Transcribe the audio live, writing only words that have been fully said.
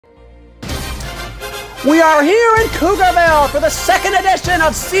We are here in Cougarville for the second edition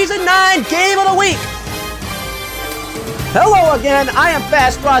of Season 9 Game of the Week. Hello again, I am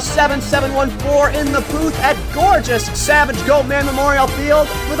Fast Draw 7714 in the booth at gorgeous Savage Goatman Memorial Field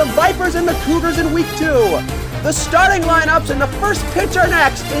with the Vipers and the Cougars in Week 2. The starting lineups and the first pitcher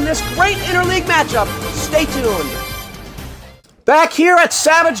next in this great interleague matchup. Stay tuned. Back here at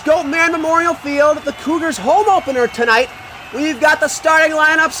Savage Goatman Memorial Field, the Cougars home opener tonight. We've got the starting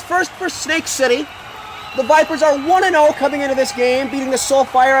lineups first for Snake City. The Vipers are 1-0 coming into this game, beating the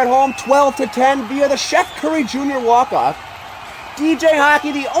Soulfire at home 12-10 via the Chef Curry Jr. walk-off. DJ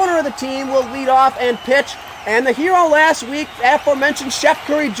Hockey, the owner of the team, will lead off and pitch, and the hero last week, aforementioned Chef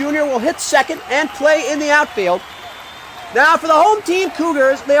Curry Jr., will hit second and play in the outfield. Now for the home team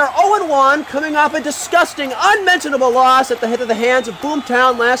Cougars, they are 0-1, coming off a disgusting, unmentionable loss at the hands of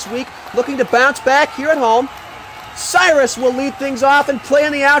Boomtown last week, looking to bounce back here at home. Cyrus will lead things off and play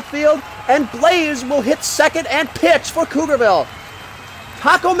in the outfield, and Blaze will hit second and pitch for Cougarville.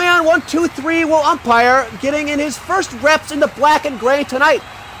 Taco Man 1-2-3 will umpire, getting in his first reps in the black and gray tonight.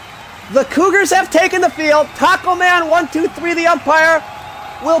 The Cougars have taken the field. Taco Man 1-2-3, the umpire,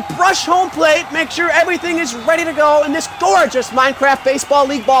 will brush home plate, make sure everything is ready to go in this gorgeous Minecraft Baseball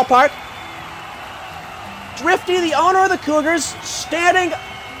League ballpark. Drifty, the owner of the Cougars, standing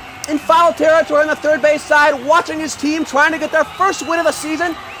in foul territory on the third base side, watching his team trying to get their first win of the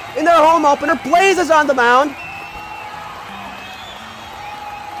season in their home opener. Blaze is on the mound.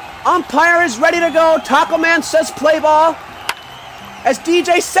 Umpire is ready to go. Taco Man says play ball. As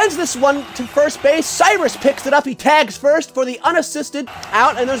DJ sends this one to first base, Cyrus picks it up. He tags first for the unassisted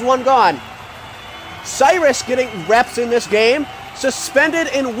out, and there's one gone. Cyrus getting reps in this game, suspended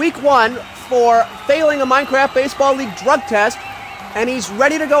in week 1 for failing a Minecraft Baseball League drug test, and he's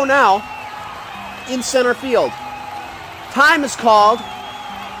ready to go now in center field. Time is called.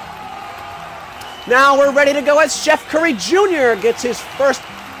 Now we're ready to go as Chef Curry Jr. gets his first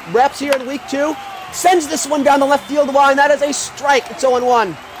reps here in week 2. Sends this one down the left field line. That is a strike. It's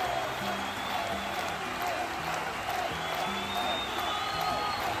 0-1.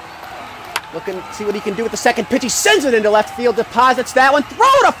 Looking to see what he can do with the second pitch. He sends it into left field, deposits that one.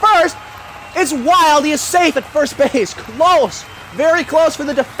 Throw to first. It's wild. He is safe at first base. Close. Very close for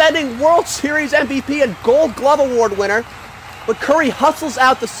the defending World Series MVP and Gold Glove Award winner. But Curry hustles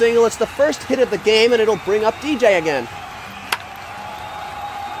out the single. It's the first hit of the game, and it'll bring up DJ again.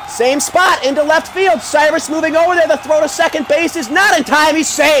 Same spot, into left field. Cyrus moving over there. The throw to second base is not in time. He's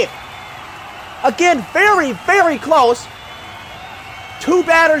safe. Again, very, very close. Three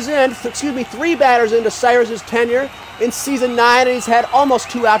batters into Cyrus's tenure in Season 9, and he's had almost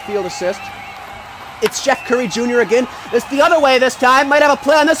 2 outfield assists. It's Chef Curry Jr. again. It's the other way this time. Might have a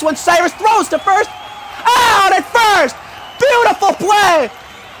play on this one. Cyrus throws to first. Out at first! Beautiful play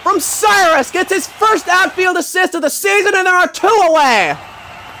from Cyrus. Gets his first outfield assist of the season, and there are 2 away.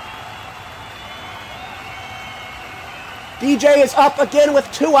 DJ is up again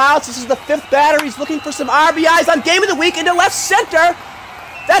with 2 outs. This is the 5th batter. He's looking for some RBIs on Game of the Week into left center.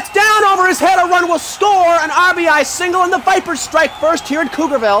 That's down over his head. A run will score. An RBI single, and the Vipers strike first here in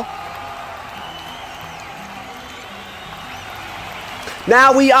Cougarville.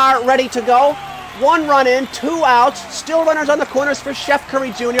 Now we are ready to go. 1 run in, 2 outs. Still runners on the corners for Chef Curry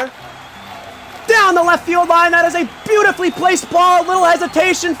Jr. Down the left field line. That is a beautifully placed ball. Little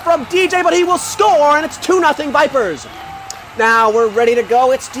hesitation from DJ, but he will score, and it's 2-0 Vipers. Now we're ready to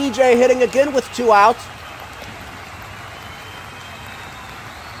go. It's DJ hitting again with 2 outs.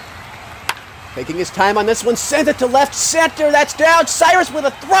 Taking his time on this one, sends it to left center. That's down. Cyrus with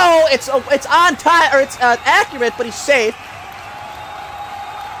a throw. It's on time, or it's accurate, but he's safe.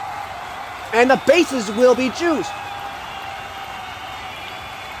 And the bases will be juiced.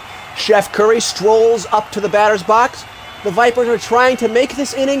 Chef Curry strolls up to the batter's box. The Vipers are trying to make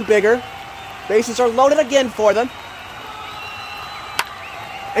this inning bigger. Bases are loaded again for them.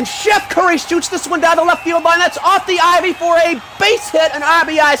 And Chef Curry shoots this one down the left field line. That's off the ivy for a base hit, an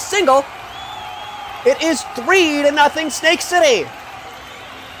RBI single. It is 3-0 Snake City.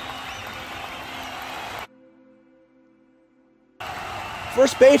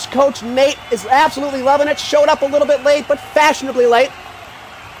 First base coach Nate is absolutely loving it. Showed up a little bit late, but fashionably late.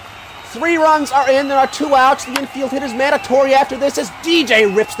 3 runs are in. There are 2 outs. The infield hit is mandatory after this as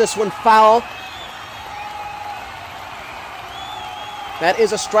DJ rips this one foul. That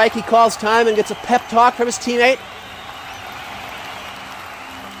is a strike. He calls time and gets a pep talk from his teammate.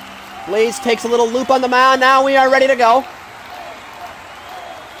 Blaze takes a little loop on the mound. Now we are ready to go.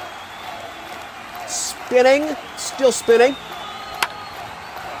 Spinning. Still spinning.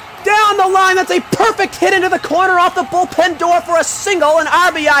 Down the line. That's a perfect hit into the corner off the bullpen door for a single, an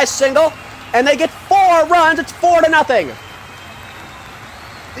RBI single. And they get 4 4 runs, it's 4-0.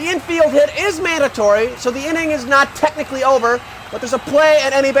 The infield hit is mandatory, so the inning is not technically over, but there's a play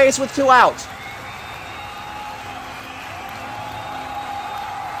at any base with 2 outs.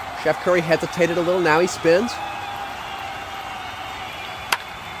 Chef Curry hesitated a little, now he spins.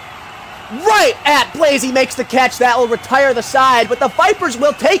 Right at Blaze, he makes the catch. That will retire the side, but the Vipers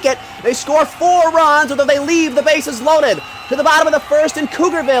will take it. They score 4 runs, although they leave the bases loaded. To the bottom of the first in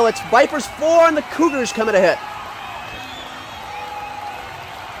Cougarville, it's Vipers 4 and the Cougars coming to hit.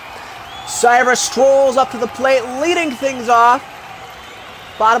 Cyrus strolls up to the plate, leading things off.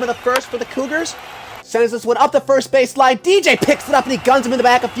 Bottom of the first for the Cougars. Sends this one up the first base line. DJ picks it up and he guns him in the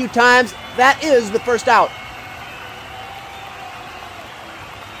back a few times. That is the first out.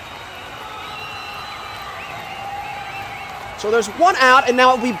 So there's 1 out, and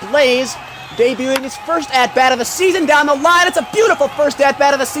now it'll be Blaze debuting his first at-bat of the season down the line. It's a beautiful first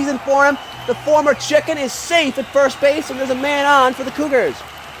at-bat of the season for him. The former Chicken is safe at first base, and there's a man on for the Cougars.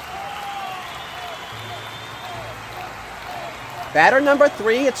 Batter number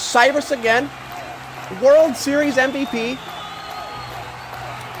 3, it's Cyrus again. World Series MVP.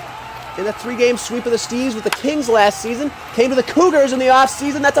 In the 3-game sweep of the Steves with the Kings last season. Came to the Cougars in the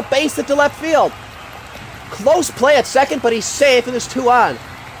offseason. That's a base hit to left field. Close play at second, but he's safe, and there's 2 on.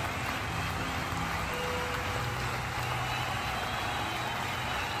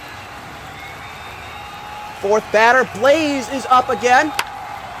 Fourth batter, Blaze is up again.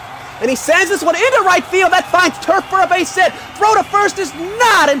 And he sends this one into right field. That finds turf for a base hit. Throw to first is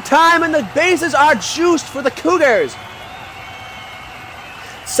not in time, and the bases are juiced for the Cougars.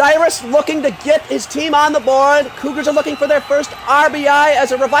 Cyrus looking to get his team on the board. Cougars are looking for their first RBI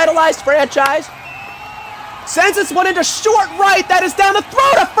as a revitalized franchise. Sends this one into short right. That is down. The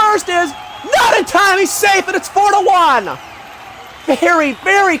throw to first is not in time. He's safe, and it's 4-1. Very,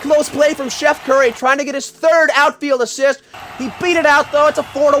 very close play from Chef Curry, trying to get his 3rd outfield assist. He beat it out, though. It's a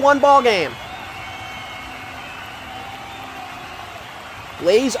 4-1 ball game.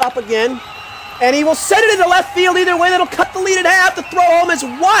 Blaze up again, and he will send it into left field. Either way, that'll cut the lead in half. The throw home is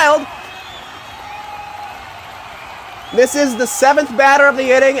wild. This is the 7th batter of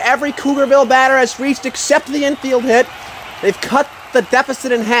the inning. Every Cougarville batter has reached except the infield hit. They've cut the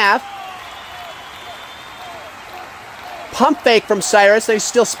deficit in half. Pump fake from Cyrus. He's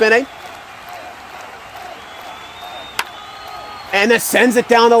still spinning. And that sends it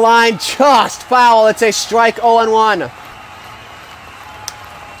down the line. Just foul. It's a strike, 0-1.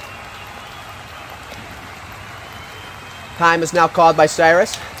 Time is now called by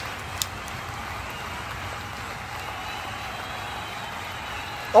Cyrus.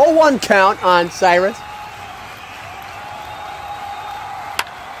 Oh, 1 count on Cyrus.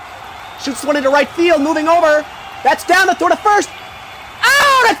 Shoots one into right field, moving over. That's down the throw to first.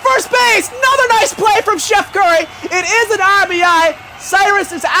 Out at first base. Another nice play from Chef Curry. It is an RBI.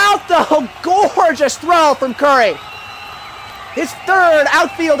 Cyrus is out, though. Gorgeous throw from Curry. His 3rd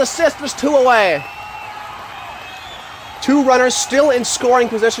outfield assist was 2 away. 2 runners still in scoring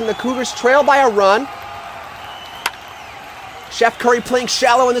position. The Cougars trail by a run. Chef Curry playing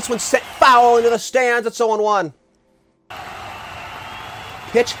shallow, and this one sent foul into the stands. It's 0-1.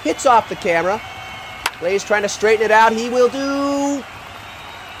 Pitch hits off the camera. Blaze trying to straighten it out. He will do...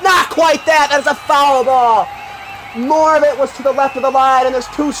 Not quite that. That is a foul ball. More of it was to the left of the line, and there's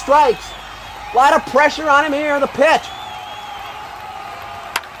 2 strikes. A lot of pressure on him here. The pitch.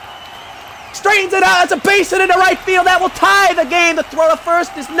 Straightens it out. That's a base hit into right field. That will tie the game. The throw to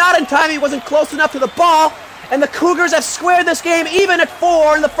first is not in time. He wasn't close enough to the ball. And the Cougars have squared this game even at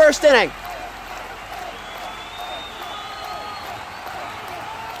 4 in the first inning.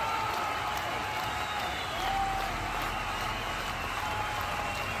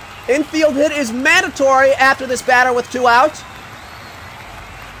 Infield hit is mandatory after this batter with 2 outs.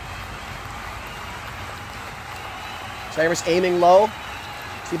 Cyrus aiming low.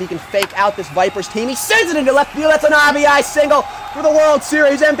 See if he can fake out this Vipers team. He sends it into left field. That's an RBI single for the World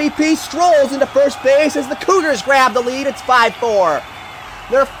Series MVP. Strolls into first base as the Cougars grab the lead. It's 5-4.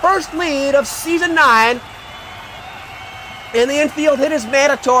 Their first lead of season 9. And the infield hit is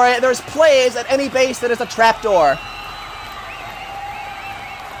mandatory. There's plays at any base that is a trapdoor.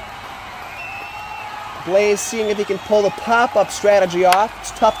 Blaze seeing if he can pull the pop-up strategy off. It's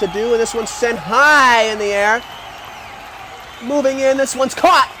tough to do, and this one's sent high in the air. Moving in, this one's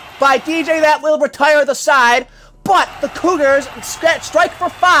caught by DJ. That will retire the side, but the Cougars strike for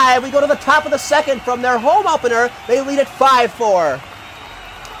 5. We go to the top of the second from their home opener. They lead at 5-4.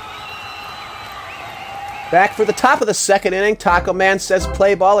 Back for the top of the second inning. Taco Man says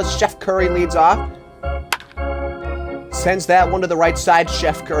play ball as Chef Curry leads off. Sends that one to the right side.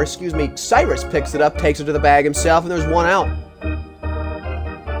 Cyrus picks it up, takes it to the bag himself, and there's one out.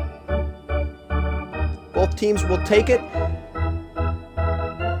 Both teams will take it.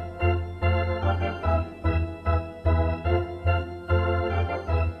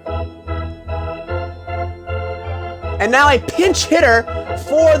 And now a pinch hitter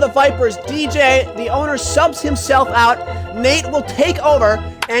for the Vipers. DJ, the owner, subs himself out. Nate will take over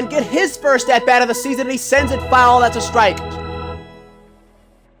and get his first at-bat of the season, and he sends it foul. That's a strike.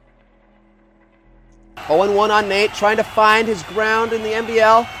 0-1 on Nate, trying to find his ground in the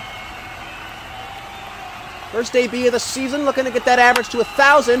NBL. First AB of the season, looking to get that average to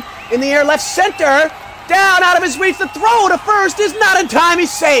 1,000. In the air, left center. Down, out of his reach. The throw to first is not in time.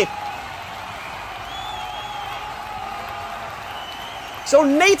 He's safe. So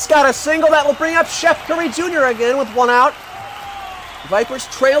Nate's got a single that will bring up Chef Curry Jr. again with one out. Vipers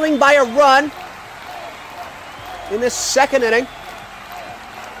trailing by a run in this second inning.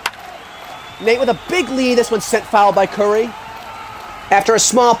 Nate with a big lead. This one's sent foul by Curry. After a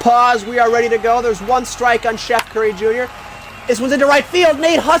small pause, we are ready to go. There's one strike on Chef Curry Jr. This one's into right field.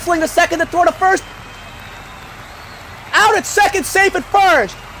 Nate hustling to second to throw to first. Out at second, safe at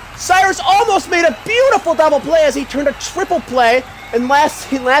first. Cyrus almost made a beautiful double play as he turned a triple play in last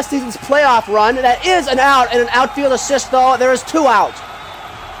season's playoff run. That is an out and an outfield assist, though. There is two outs.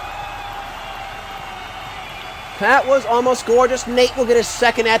 That was almost gorgeous. Nate will get his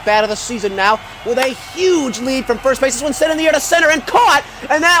second at-bat of the season now with a huge lead from first base. This one sent in the air to center and caught,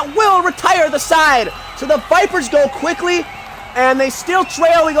 and that will retire the side. So the Vipers go quickly, and they still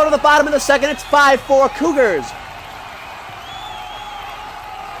trail. We go to the bottom of the second. It's 5-4 Cougars.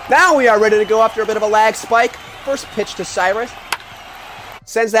 Now we are ready to go after a bit of a lag spike. First pitch to Cyrus.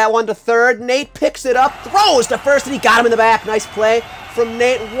 Sends that one to third. Nate picks it up, throws to first, and he got him in the back. Nice play from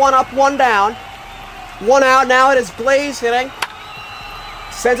Nate. One up, one down. One out now. It is Blaze hitting.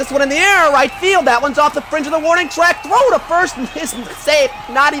 Sends this one in the air, right field. That one's off the fringe of the warning track. Throw to first and isn't safe.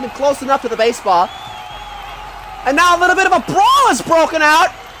 Not even close enough to the baseball. And now a little bit of a brawl is broken out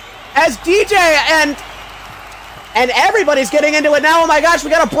as DJ and everybody's getting into it now. Oh my gosh, we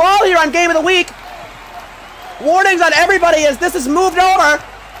got a brawl here on Game of the Week. Warnings on everybody as this is moved over.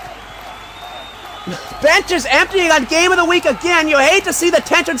 Bench is emptying on Game of the Week again. You hate to see the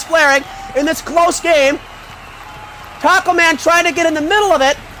tensions flaring in this close game. Taco Man trying to get in the middle of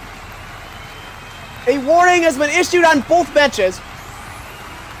it. A warning has been issued on both benches.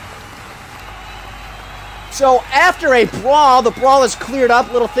 So after a brawl, the brawl is cleared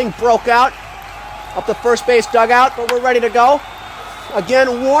up. Little thing broke out up the first base dugout, but we're ready to go.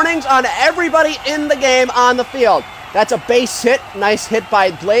 Again, warnings on everybody in the game on the field. That's a base hit. Nice hit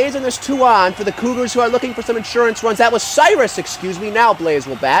by Blaze, and there's two on for the Cougars who are looking for some insurance runs. That was Cyrus, excuse me. Now Blaze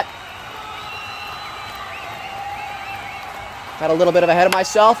will bat. Got a little bit of ahead of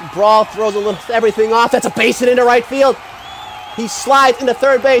myself. Brawl throws a little everything off. That's a base hit into right field. He slides into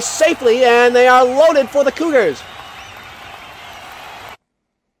third base safely, and they are loaded for the Cougars.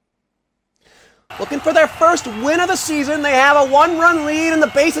 Looking for their first win of the season. They have a one-run lead, and the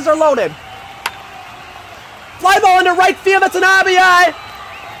bases are loaded. Fly ball into right field. That's an RBI.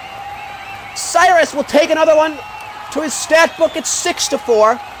 Cyrus will take another one to his stat book. It's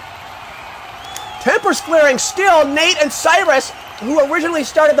 6-4. Tempers flaring still. Nate and Cyrus, who originally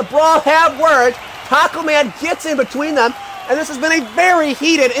started the brawl, have words. Taco Man gets in between them, and this has been a very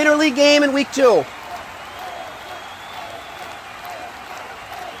heated interleague game in Week 2.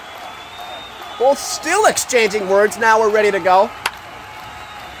 Both still exchanging words. Now we're ready to go.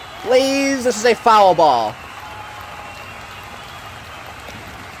 Blaze, this is a foul ball.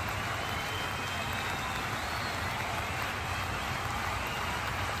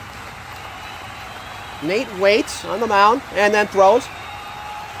 Nate waits on the mound and then throws.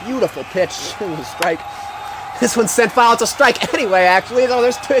 Beautiful pitch. Strike. This one's sent foul. It's a strike anyway, actually. Though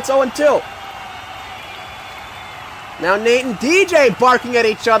it's 0-2. Now Nate and DJ barking at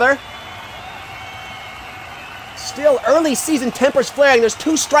each other. Still early season tempers flaring. There's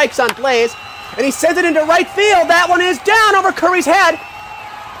two strikes on Blaze. And he sends it into right field. That one is down over Curry's head.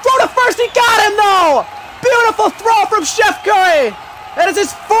 Throw to first. He got him, though. Beautiful throw from Chef Curry. That is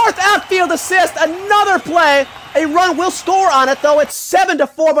his fourth outfield assist. Another play. A run will score on it, though. It's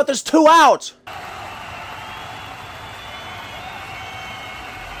 7-4, but there's two outs.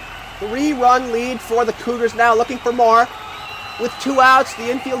 3-run lead for the Cougars now, looking for more. With two outs, the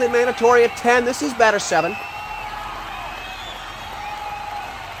infield in mandatory at 10. This is batter 7.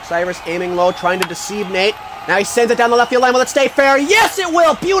 Cyrus aiming low, trying to deceive Nate. Now he sends it down the left field line. Will it stay fair? Yes, it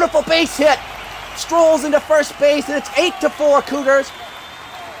will. Beautiful base hit. Strolls into first base, and it's 8-4 Cougars.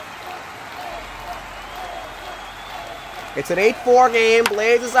 It's an 8-4 game.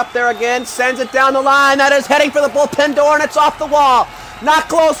 Blaze is up there again, sends it down the line. That is heading for the bullpen door, and it's off the wall. Not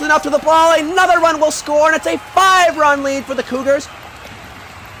close enough to the ball. Another run will score, and it's a 5-run lead for the Cougars.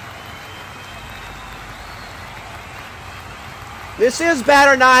 This is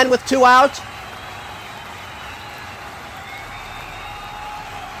batter 9 with 2 outs.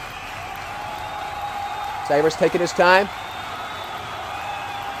 Cyrus taking his time.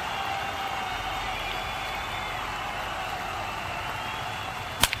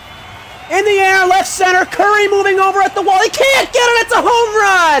 In the air, left center, Curry moving over at the wall. He can't get it, it's a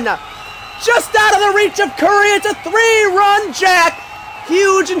home run! Just out of the reach of Curry, it's a 3-run jack.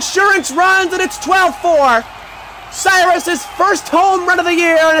 Huge insurance runs, and it's 12-4. Cyrus's first home run of the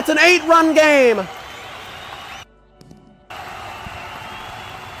year, and it's an 8-run game.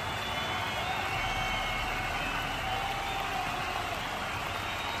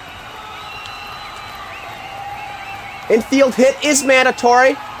 Infield hit is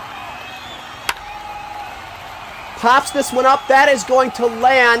mandatory. Pops this one up. That is going to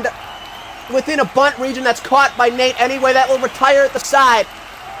land within a bunt region that's caught by Nate anyway. That will retire at the side.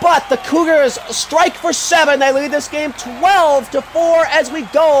 But the Cougars strike for 7. They lead this game 12-4 as we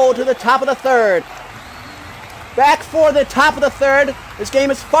go to the top of the 3rd. Back for the top of the 3rd. This game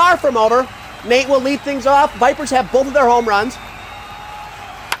is far from over. Nate will lead things off. Vipers have both of their home runs.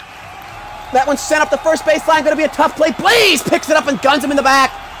 That one's sent up the first baseline. Going to be a tough play. Blaze picks it up and guns him in the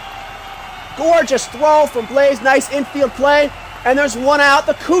back. Gorgeous throw from Blaze. Nice infield play. And there's 1 out.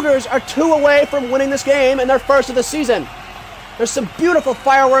 The Cougars are 2 away from winning this game and their first of the season. There's some beautiful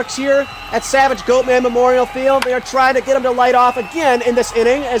fireworks here at Savage Goatman Memorial Field. They are trying to get them to light off again in this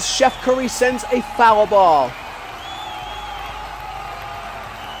inning as Chef Curry sends a foul ball.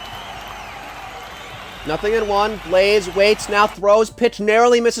 Nothing in 1. Blaze waits, now throws. Pitch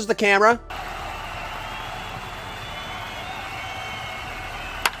narrowly misses the camera.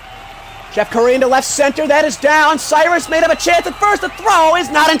 Chef Curry into left center. That is down. Cyrus made up a chance at first. The throw is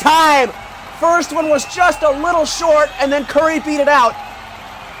not in time. First one was just a little short, and then Curry beat it out.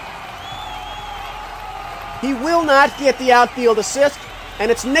 He will not get the outfield assist,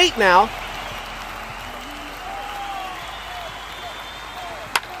 and it's Nate now.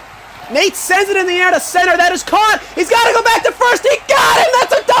 Nate sends it in the air to center. That is caught. He's got to go back to first. He got him.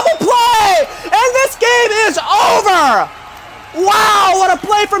 That's a double play. And this game is over. Wow, what a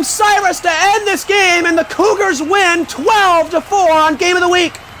play from Cyrus to end this game. And the Cougars win 12-4 on Game of the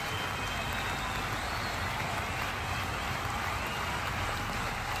Week.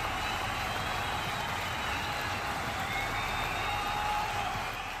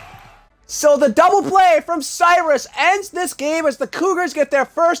 So the double play from Cyrus ends this game as the Cougars get their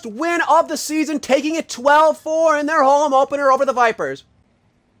first win of the season, taking it 12-4 in their home opener over the Vipers.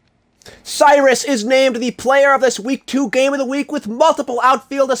 Cyrus is named the player of this Week 2 Game of the Week with multiple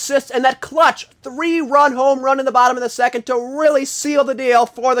outfield assists and that clutch 3-run home run in the bottom of the 2nd to really seal the deal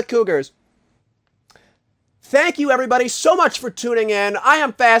for the Cougars. Thank you, everybody, so much for tuning in. I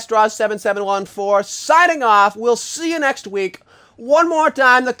am FastDraw7714, signing off. We'll see you next week. One more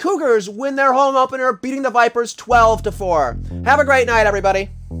time, the Cougars win their home opener, beating the Vipers 12-4. Have a great night, everybody.